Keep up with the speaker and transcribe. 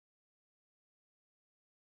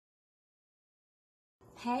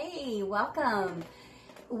Hey, welcome.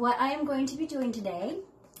 What I am going to be doing today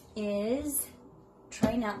is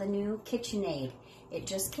trying out the new Kitchen Aid. It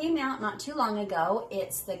just came out not too long ago.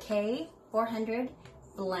 It's the K400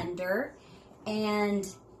 Blender, and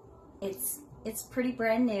it's pretty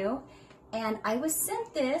brand new. And I was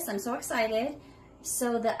sent this, I'm so excited,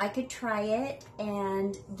 so that I could try it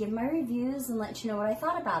and give my reviews and let you know what I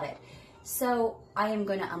thought about it. So I am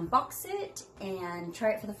going to unbox it and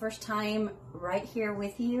try it for the first time right here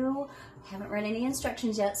with you. I haven't read any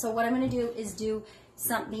instructions yet, so what I'm going to do is do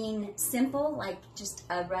something simple like just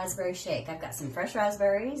a raspberry shake. I've got some fresh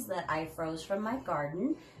raspberries that I froze from my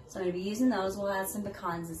garden, so I'm going to be using those. We'll add some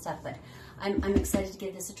pecans and stuff, but I'm excited to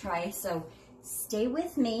give this a try, so stay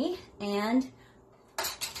with me and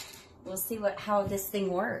we'll see how this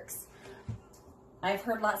thing works. I've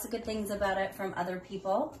heard lots of good things about it from other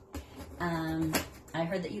people. I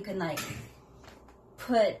heard that you can like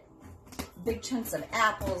put big chunks of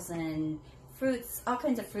apples and fruits, all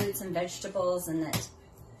kinds of fruits and vegetables, and that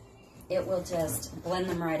it will just blend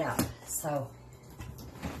them right out. So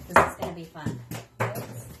this is going to be fun.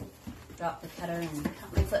 Oops. Drop the cutter and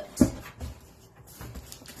cut my foot.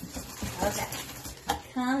 Okay.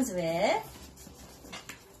 Comes with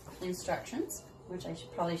instructions, which I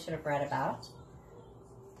probably should have read about,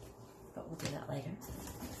 but we'll do that later.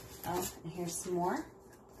 Oh, and here's some more.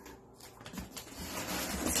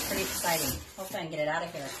 It's pretty exciting. Hopefully I can get it out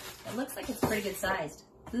of here. It looks like it's pretty good sized.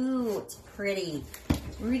 Ooh, it's pretty.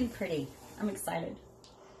 Really pretty. I'm excited.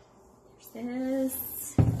 There's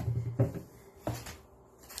this.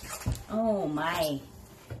 Oh my.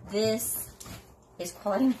 This is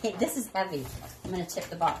quality made. This is heavy. I'm going to tip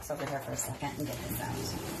the box over here for a second and get this out.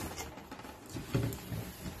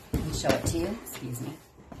 And show it to you. Excuse me.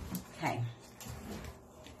 Okay.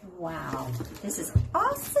 Wow, this is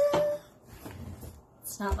awesome.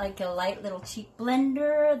 It's not like a light little cheap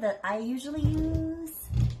blender that I usually use.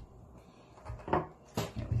 Here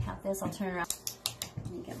we have this. I'll turn around.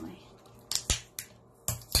 Let me get my...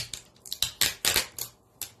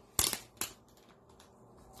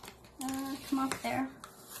 come off there.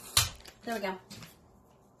 There we go.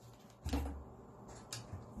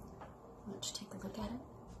 Let's take a look at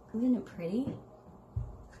it. Isn't it pretty?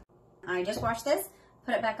 I just washed this.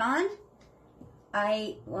 Put it back on.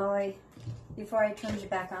 Before I turned it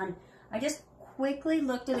back on, I just quickly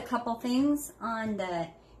looked at a couple things on the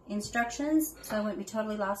instructions so I wouldn't be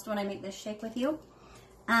totally lost when I make this shake with you.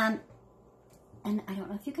 And I don't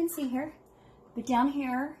know if you can see here, but down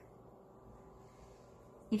here,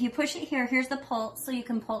 if you push it here, here's the pulse, so you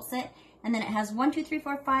can pulse it, and then it has 1, 2, 3,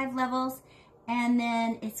 4, 5 levels, and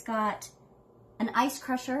then it's got an ice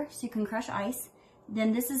crusher, so you can crush ice.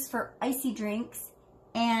 Then this is for icy drinks.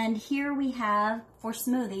 And here we have for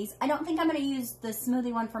smoothies. I don't think I'm going to use the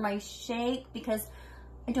smoothie one for my shake because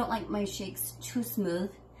I don't like my shakes too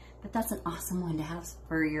smooth. But that's an awesome one to have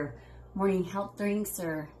for your morning health drinks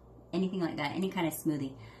or anything like that, any kind of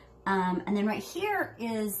smoothie. And then right here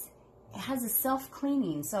it has a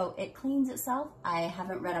self-cleaning, so it cleans itself. I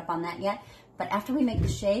haven't read up on that yet, but after we make the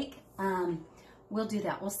shake, we'll do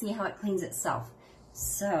that. We'll see how it cleans itself.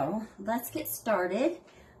 So let's get started.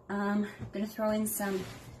 I'm going to throw in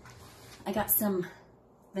I got some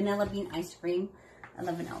vanilla bean ice cream. I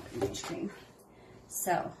love vanilla bean ice cream.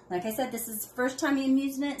 So, like I said, this is the first time I'm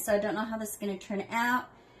using it, so I don't know how this is going to turn out.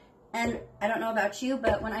 And I don't know about you,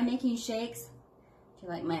 but when I'm making shakes, do you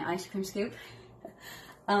like my ice cream scoop?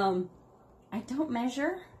 I don't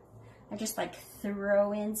measure. I just like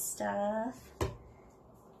throw in stuff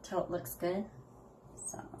until it looks good.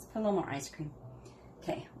 So let's put a little more ice cream.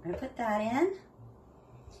 Okay, I'm going to put that in.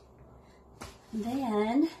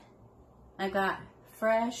 Then I've got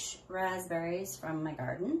fresh raspberries from my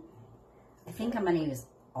garden. I think I'm going to use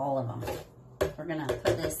all of them. We're going to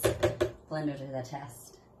put this blender to the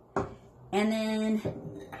test. And then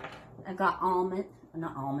I've got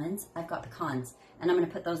I've got pecans. And I'm going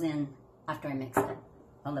to put those in after I mix it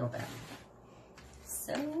a little bit.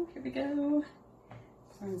 So here we go.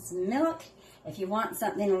 Pour in some milk. If you want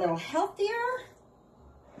something a little healthier,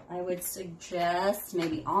 I would suggest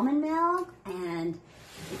maybe almond milk, and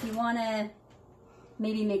if you want to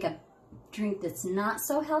maybe make a drink that's not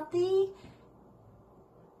so healthy,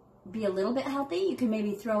 be a little bit healthy, you can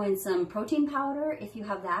maybe throw in some protein powder if you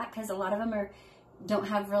have that, because a lot of them don't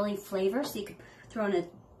have really flavor, so you could throw in a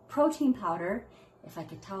protein powder, if I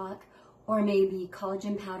could talk, or maybe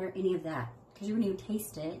collagen powder, any of that, because you wouldn't even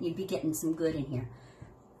taste it, you'd be getting some good in here.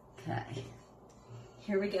 Okay,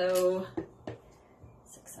 here we go.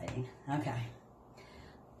 Exciting. Okay.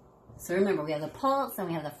 So remember, we have the pulse, and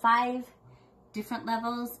we have the 5 different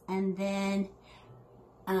levels, and then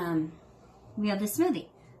we have the smoothie.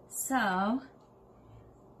 So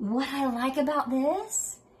what I like about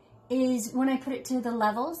this is when I put it to the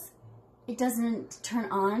levels, it doesn't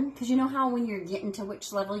turn on, because you know how when you're getting to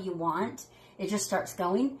which level you want, it just starts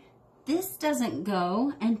going. This doesn't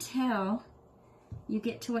go until you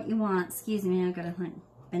get to what you want. Excuse me, I've got to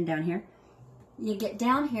bend down here. You get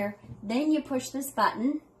down here, then you push this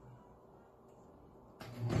button.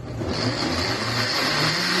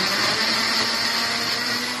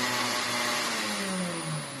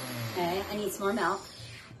 Okay, I need some more milk.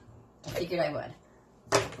 I figured I would,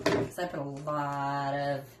 because I put a lot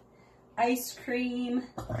of ice cream.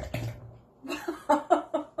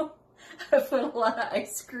 I put a lot of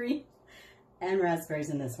ice cream and raspberries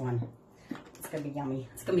in this one. It's gonna be yummy.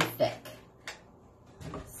 It's gonna be thick.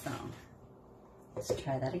 So let's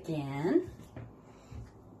try that again.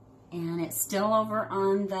 And it's still over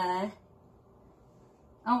on the,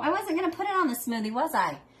 oh, I wasn't gonna put it on the smoothie, was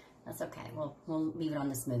I? That's okay, we'll leave it on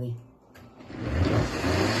the smoothie.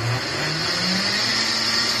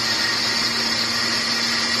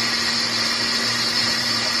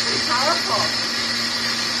 That's pretty powerful.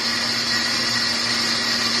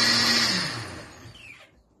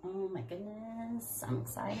 Oh my goodness, I'm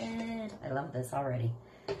excited. I love this already.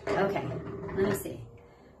 Okay, let me see.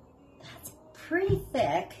 That's pretty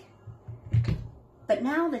thick. But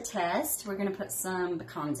now the test, we're gonna put some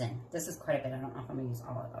pecans in. This is quite a bit. I don't know if I'm gonna use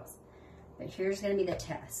all of those. But here's gonna be the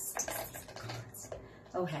test.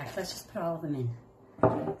 Oh heck, let's just put all of them in.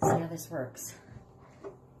 See how this works.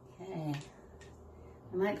 Okay.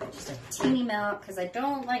 I might put just a teeny amount because I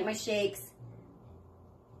don't like my shakes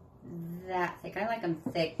that thick. I like them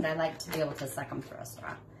thick, but I like to be able to suck them through a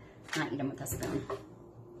straw, not eat them with a spoon.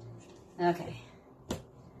 Okay.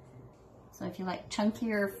 So if you like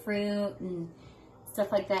chunkier fruit and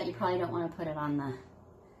stuff like that, you probably don't want to put it on the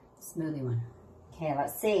smoothie one. Okay,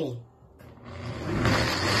 let's see.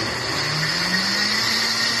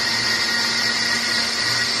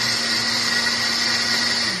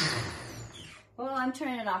 Well, I'm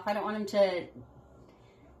turning it off. I don't want them to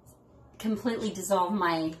completely dissolve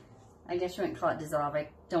my, I guess you wouldn't call it dissolve. I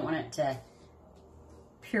don't want it to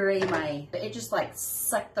puree my, it just like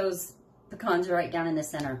sucked those pecans right down in the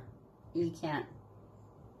center. You can't,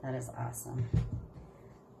 that is awesome.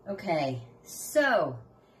 Okay, so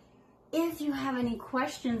if you have any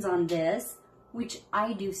questions on this, which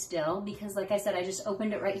I do still, because like I said, I just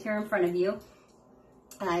opened it right here in front of you.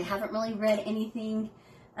 I haven't really read anything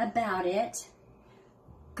about it.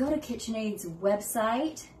 Go to KitchenAid's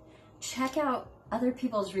website, check out other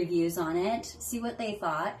people's reviews on it, see what they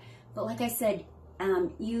thought. But like I said,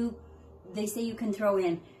 they say you can throw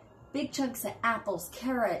in big chunks of apples,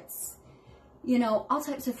 carrots, you know, all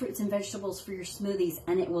types of fruits and vegetables for your smoothies,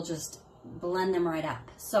 and it will just blend them right up.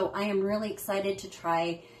 So I am really excited to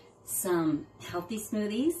try some healthy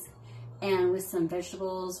smoothies and with some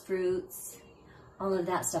vegetables, fruits, all of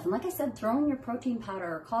that stuff. And like I said, throw in your protein powder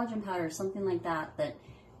or collagen powder or something like that that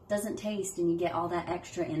doesn't taste, and you get all that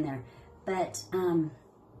extra in there. But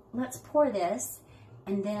let's pour this,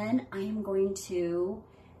 and then I am going to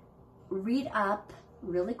read up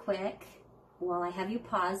really quick while I have you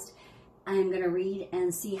paused. I'm going to read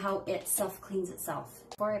and see how it self-cleans itself.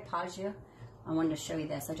 Before I pause you, I wanted to show you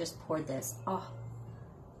this. I just poured this. Oh,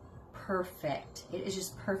 perfect. It is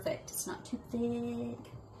just perfect. It's not too thick.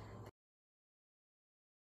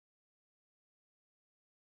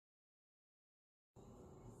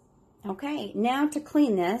 Okay, now to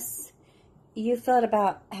clean this, you fill it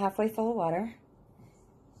about halfway full of water.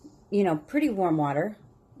 You know, pretty warm water.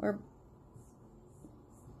 Or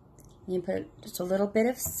you put just a little bit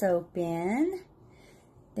of soap in.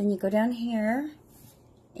 Then you go down here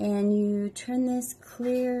and you turn this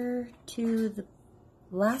clear to the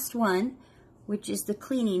last one, which is the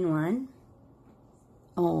cleaning one.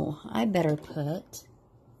 Oh, I better put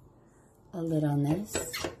a lid on this.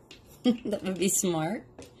 That would be smart.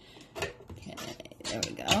 Okay, there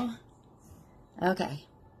we go. Okay,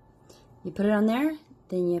 you put it on there,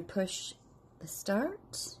 then you push the start.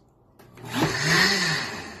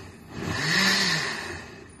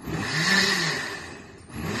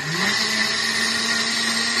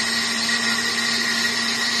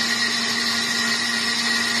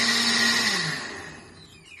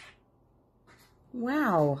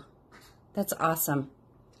 Wow, that's awesome.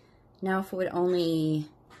 Now if it would only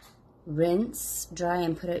rinse, dry,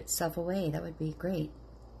 and put itself away, that would be great.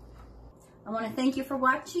 I want to thank you for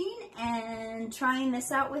watching and trying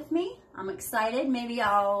this out with me. I'm excited. Maybe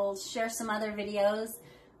I'll share some other videos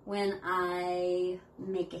when I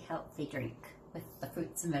make a healthy drink with the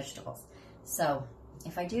fruits and vegetables. So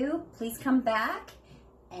if I do, please come back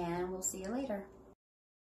and we'll see you later.